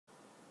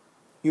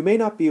You may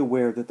not be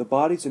aware that the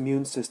body's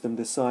immune system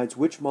decides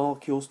which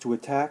molecules to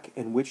attack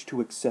and which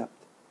to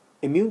accept.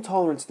 Immune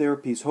tolerance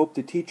therapies hope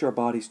to teach our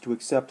bodies to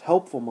accept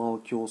helpful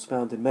molecules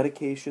found in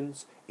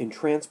medications, in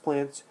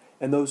transplants,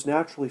 and those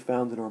naturally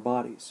found in our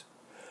bodies.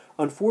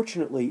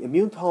 Unfortunately,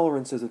 immune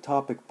tolerance is a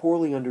topic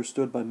poorly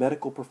understood by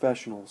medical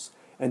professionals,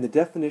 and the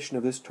definition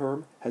of this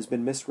term has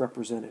been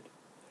misrepresented.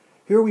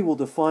 Here we will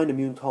define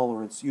immune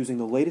tolerance using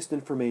the latest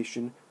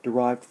information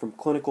derived from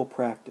clinical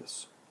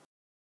practice.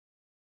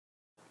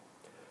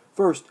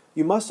 First,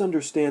 you must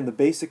understand the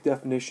basic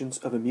definitions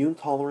of immune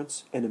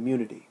tolerance and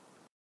immunity.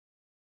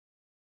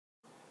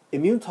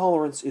 Immune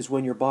tolerance is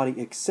when your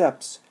body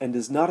accepts and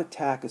does not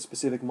attack a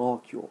specific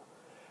molecule.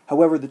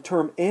 However, the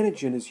term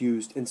antigen is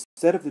used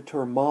instead of the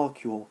term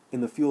molecule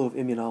in the field of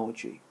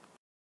immunology.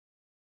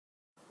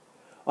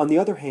 On the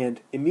other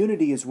hand,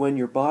 immunity is when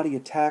your body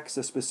attacks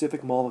a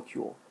specific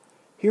molecule.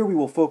 Here we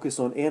will focus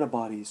on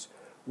antibodies,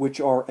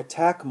 which are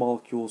attack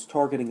molecules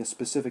targeting a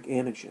specific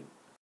antigen.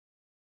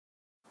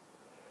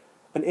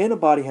 An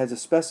antibody has a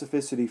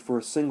specificity for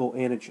a single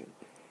antigen.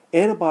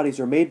 Antibodies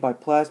are made by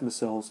plasma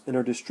cells and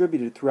are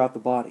distributed throughout the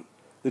body.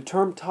 The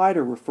term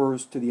titer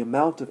refers to the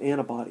amount of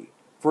antibody.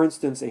 For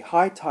instance, a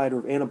high titer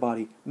of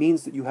antibody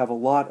means that you have a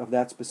lot of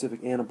that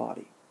specific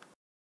antibody.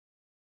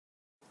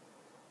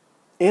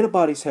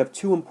 Antibodies have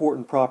two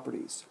important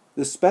properties.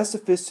 The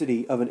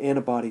specificity of an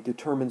antibody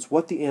determines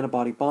what the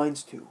antibody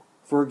binds to.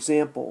 For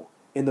example,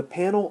 in the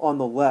panel on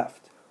the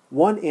left,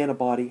 one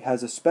antibody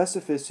has a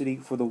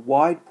specificity for the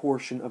wide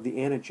portion of the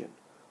antigen,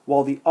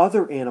 while the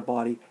other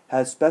antibody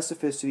has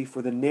specificity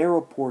for the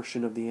narrow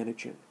portion of the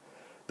antigen.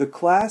 The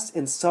class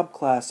and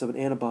subclass of an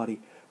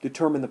antibody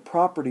determine the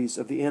properties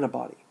of the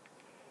antibody.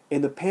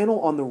 In the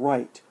panel on the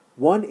right,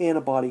 one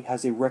antibody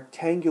has a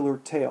rectangular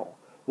tail,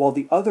 while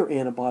the other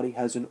antibody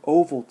has an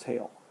oval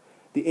tail.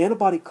 The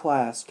antibody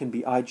class can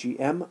be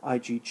IgM,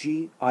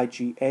 IgG,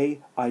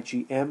 IgA,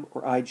 IgM,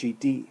 or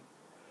IgD.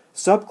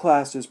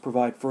 Subclasses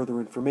provide further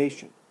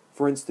information.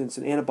 For instance,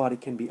 an antibody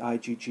can be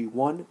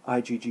IgG1,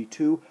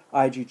 IgG2,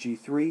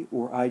 IgG3,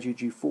 or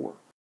IgG4.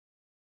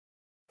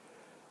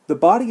 The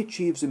body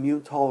achieves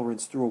immune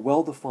tolerance through a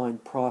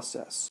well-defined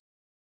process.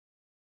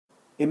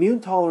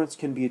 Immune tolerance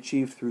can be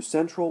achieved through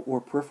central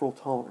or peripheral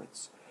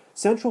tolerance.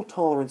 Central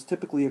tolerance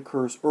typically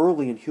occurs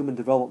early in human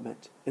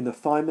development, in the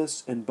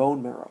thymus and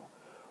bone marrow,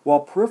 while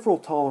peripheral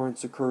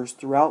tolerance occurs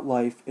throughout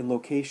life in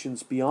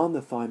locations beyond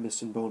the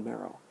thymus and bone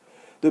marrow.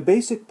 The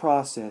basic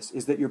process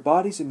is that your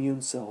body's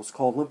immune cells,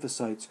 called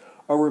lymphocytes,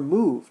 are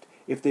removed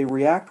if they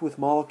react with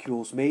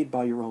molecules made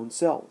by your own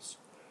cells.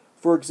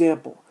 For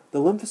example, the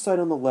lymphocyte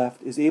on the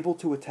left is able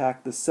to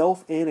attack the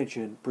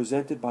self-antigen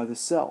presented by the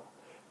cell.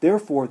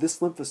 Therefore, this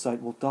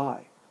lymphocyte will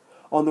die.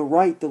 On the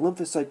right, the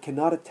lymphocyte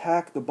cannot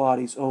attack the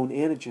body's own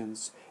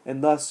antigens,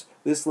 and thus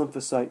this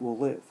lymphocyte will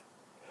live.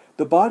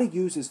 The body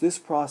uses this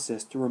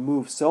process to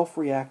remove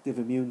self-reactive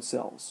immune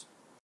cells.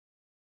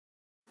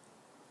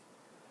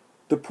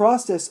 The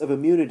process of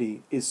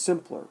immunity is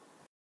simpler.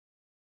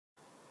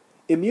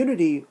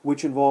 Immunity,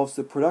 which involves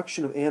the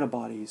production of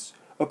antibodies,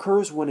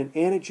 occurs when an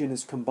antigen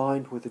is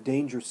combined with a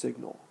danger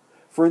signal.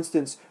 For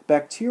instance,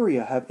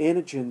 bacteria have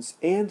antigens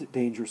and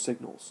danger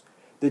signals.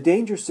 The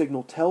danger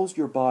signal tells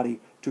your body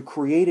to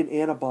create an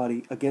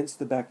antibody against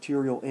the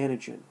bacterial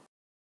antigen.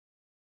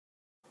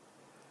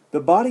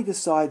 The body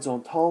decides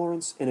on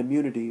tolerance and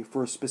immunity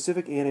for a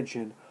specific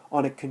antigen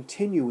on a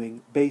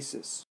continuing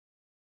basis.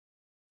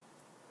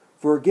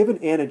 For a given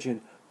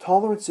antigen,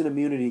 tolerance and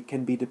immunity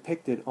can be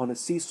depicted on a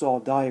seesaw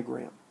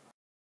diagram.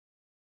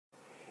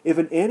 If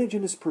an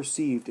antigen is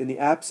perceived in the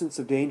absence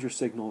of danger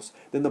signals,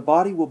 then the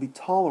body will be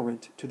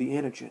tolerant to the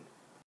antigen.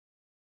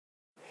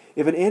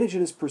 If an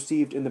antigen is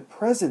perceived in the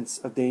presence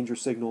of danger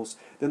signals,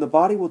 then the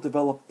body will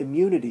develop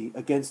immunity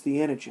against the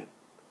antigen.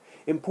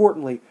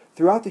 Importantly,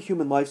 throughout the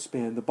human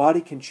lifespan, the body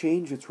can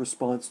change its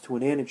response to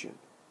an antigen,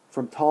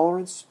 from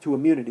tolerance to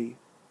immunity,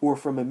 or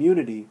from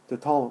immunity to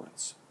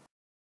tolerance.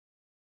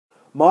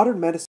 Modern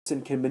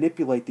medicine can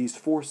manipulate these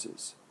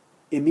forces.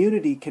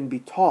 Immunity can be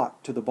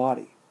taught to the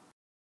body.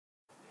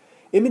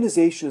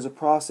 Immunization is a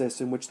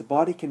process in which the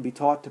body can be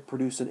taught to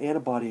produce an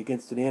antibody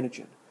against an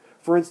antigen.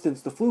 For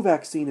instance, the flu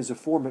vaccine is a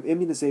form of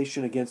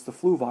immunization against the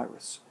flu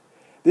virus.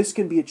 This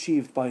can be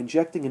achieved by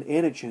injecting an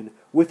antigen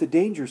with a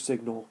danger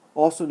signal,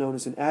 also known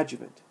as an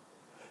adjuvant.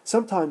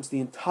 Sometimes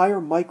the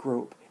entire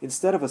microbe,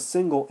 instead of a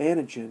single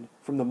antigen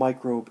from the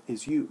microbe,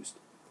 is used.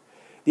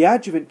 The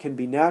adjuvant can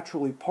be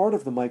naturally part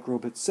of the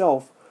microbe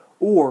itself,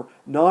 or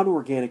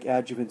non-organic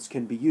adjuvants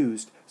can be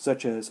used,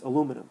 such as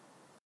aluminum.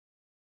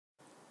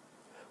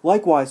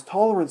 Likewise,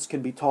 tolerance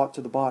can be taught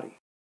to the body.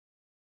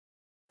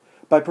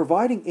 By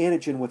providing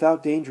antigen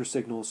without danger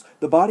signals,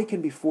 the body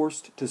can be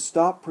forced to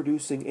stop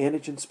producing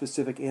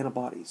antigen-specific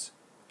antibodies.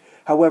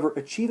 However,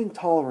 achieving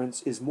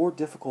tolerance is more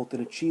difficult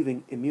than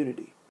achieving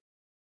immunity.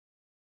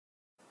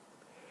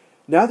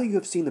 Now that you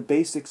have seen the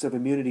basics of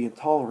immunity and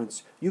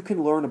tolerance, you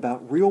can learn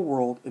about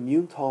real-world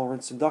immune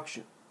tolerance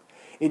induction.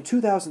 In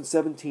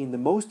 2017, the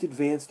most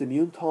advanced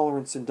immune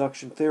tolerance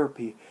induction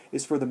therapy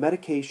is for the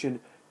medication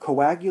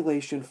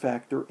coagulation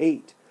factor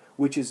VIII,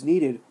 which is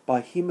needed by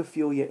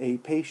Hemophilia A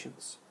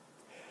patients.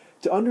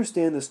 To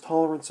understand this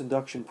tolerance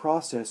induction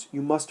process,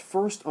 you must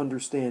first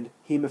understand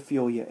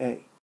Hemophilia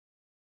A.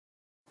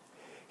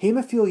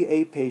 Hemophilia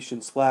A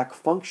patients lack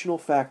functional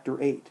factor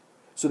VIII,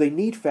 so they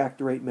need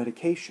factor VIII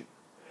medication.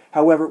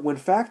 However, when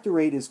factor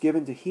VIII is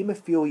given to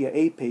Hemophilia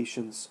A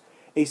patients,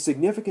 a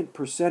significant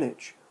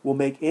percentage will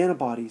make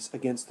antibodies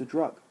against the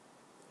drug.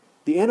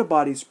 The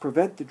antibodies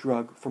prevent the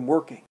drug from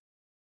working.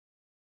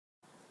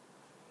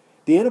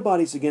 The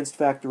antibodies against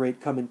factor VIII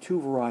come in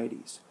two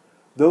varieties.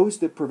 Those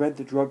that prevent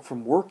the drug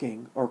from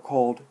working are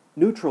called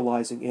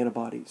neutralizing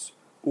antibodies,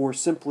 or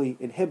simply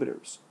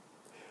inhibitors.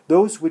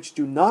 Those which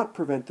do not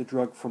prevent the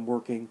drug from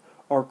working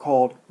are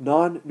called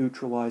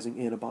non-neutralizing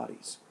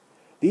antibodies.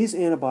 These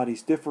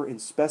antibodies differ in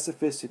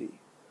specificity,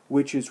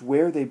 which is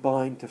where they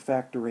bind to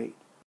factor VIII.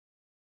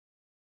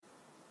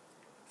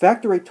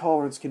 Factor VIII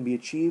tolerance can be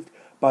achieved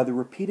by the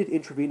repeated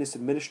intravenous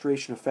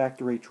administration of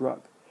factor VIII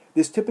drug.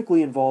 This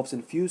typically involves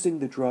infusing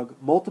the drug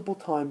multiple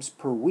times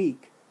per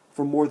week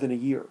for more than a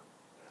year.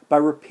 By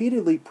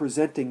repeatedly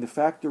presenting the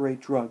factor VIII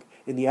drug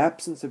in the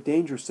absence of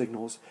danger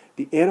signals,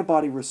 the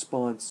antibody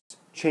response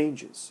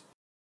changes.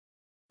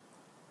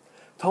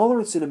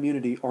 Tolerance and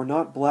immunity are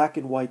not black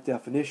and white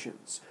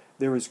definitions.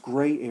 There is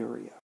gray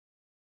area.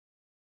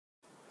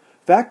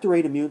 Factor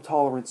VIII immune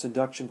tolerance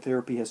induction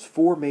therapy has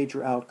four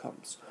major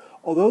outcomes.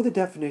 Although the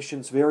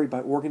definitions vary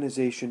by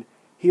organization,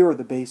 here are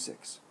the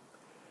basics.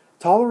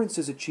 Tolerance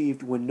is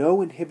achieved when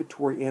no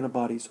inhibitory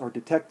antibodies are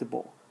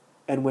detectable,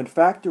 and when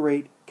factor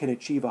VIII can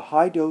achieve a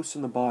high dose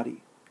in the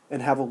body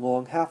and have a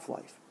long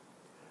half-life.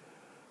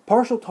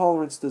 Partial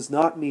tolerance does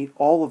not meet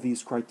all of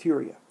these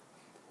criteria,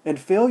 and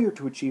failure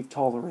to achieve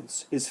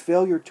tolerance is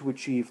failure to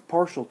achieve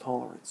partial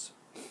tolerance.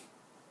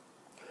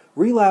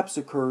 Relapse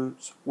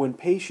occurs when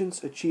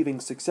patients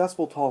achieving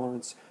successful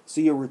tolerance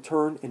see a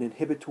return in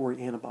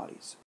inhibitory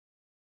antibodies.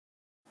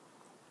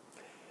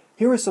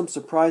 Here is some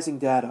surprising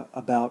data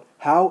about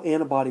how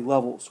antibody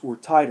levels or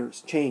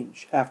titers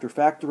change after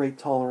factor VIII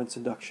tolerance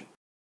induction.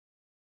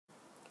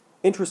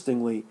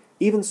 Interestingly,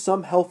 even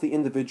some healthy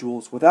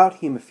individuals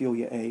without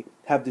hemophilia A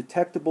have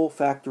detectable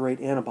factor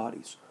VIII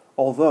antibodies,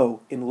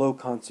 although in low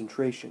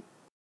concentration.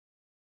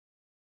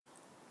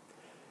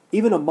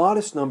 Even a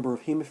modest number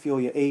of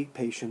hemophilia A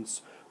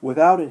patients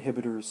without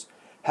inhibitors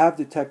have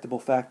detectable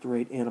factor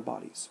VIII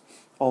antibodies,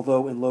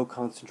 although in low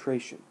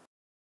concentration.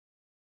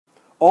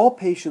 All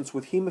patients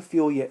with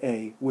hemophilia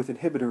A with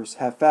inhibitors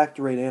have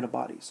factor VIII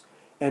antibodies,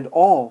 and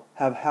all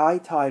have high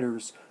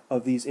titers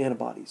of these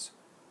antibodies.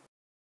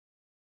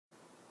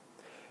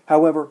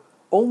 However,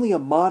 only a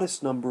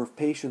modest number of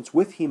patients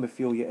with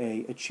hemophilia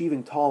A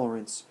achieving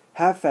tolerance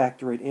have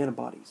factor VIII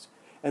antibodies,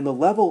 and the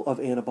level of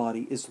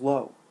antibody is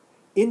low.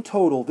 In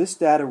total, this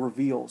data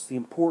reveals the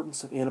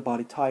importance of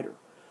antibody titer.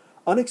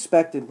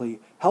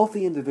 Unexpectedly,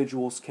 healthy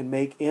individuals can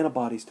make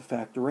antibodies to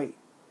factor VIII.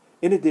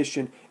 In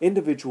addition,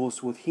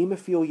 individuals with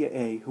hemophilia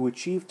A who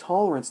achieve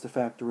tolerance to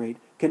factor VIII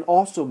can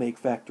also make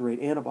factor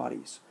VIII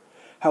antibodies.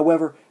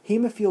 However,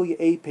 hemophilia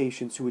A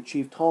patients who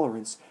achieve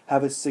tolerance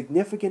have a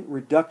significant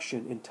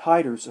reduction in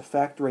titers of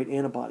factor VIII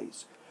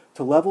antibodies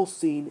to levels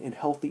seen in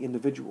healthy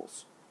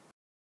individuals.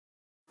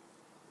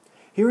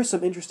 Here is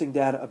some interesting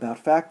data about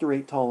factor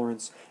VIII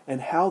tolerance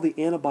and how the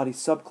antibody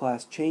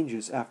subclass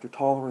changes after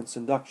tolerance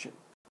induction.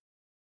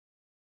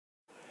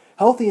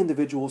 Healthy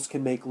individuals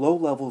can make low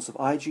levels of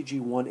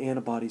IgG1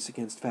 antibodies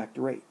against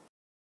factor VIII.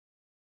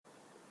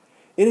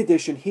 In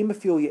addition,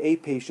 hemophilia A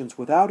patients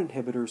without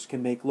inhibitors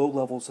can make low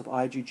levels of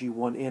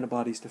IgG1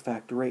 antibodies to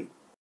factor VIII.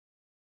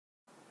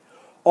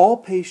 All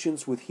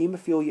patients with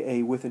hemophilia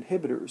A with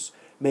inhibitors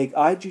make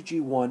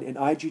IgG1 and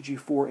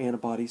IgG4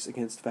 antibodies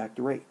against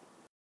factor VIII.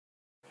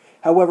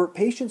 However,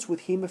 patients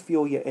with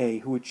hemophilia A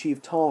who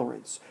achieve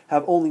tolerance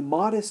have only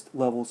modest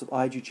levels of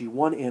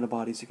IgG1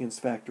 antibodies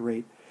against factor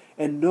VIII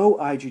and no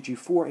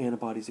IgG4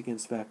 antibodies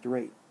against factor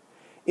VIII.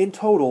 In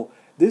total,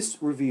 this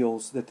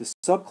reveals that the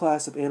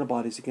subclass of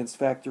antibodies against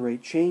factor VIII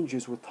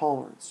changes with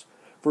tolerance.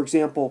 For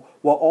example,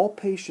 while all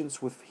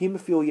patients with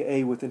hemophilia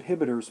A with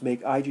inhibitors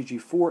make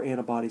IgG4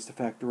 antibodies to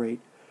factor VIII,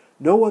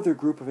 no other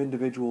group of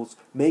individuals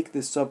make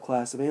this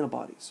subclass of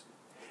antibodies.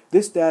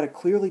 This data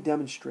clearly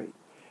demonstrates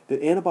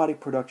that antibody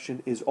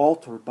production is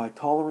altered by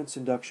tolerance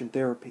induction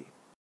therapy.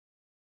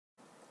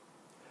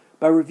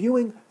 By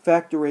reviewing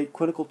factor VIII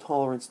clinical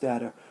tolerance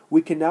data,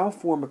 we can now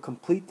form a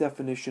complete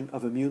definition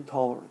of immune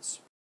tolerance.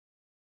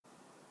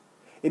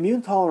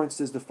 Immune tolerance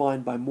is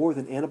defined by more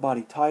than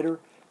antibody titer,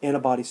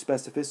 antibody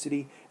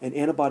specificity, and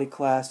antibody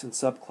class and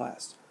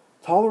subclass.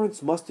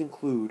 Tolerance must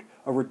include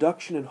a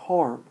reduction in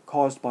harm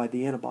caused by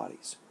the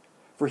antibodies.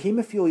 For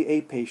hemophilia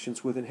A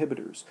patients with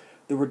inhibitors,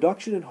 the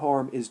reduction in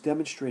harm is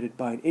demonstrated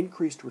by an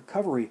increased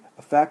recovery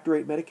of factor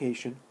VIII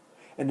medication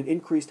and an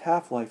increased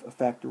half-life of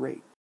factor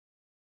VIII.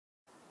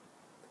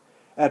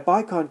 At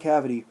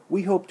Biconcavity,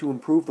 we hope to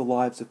improve the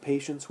lives of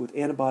patients with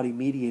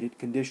antibody-mediated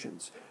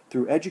conditions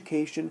through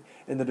education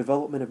and the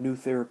development of new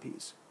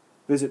therapies.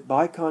 Visit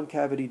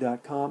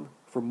biconcavity.com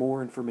for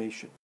more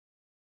information.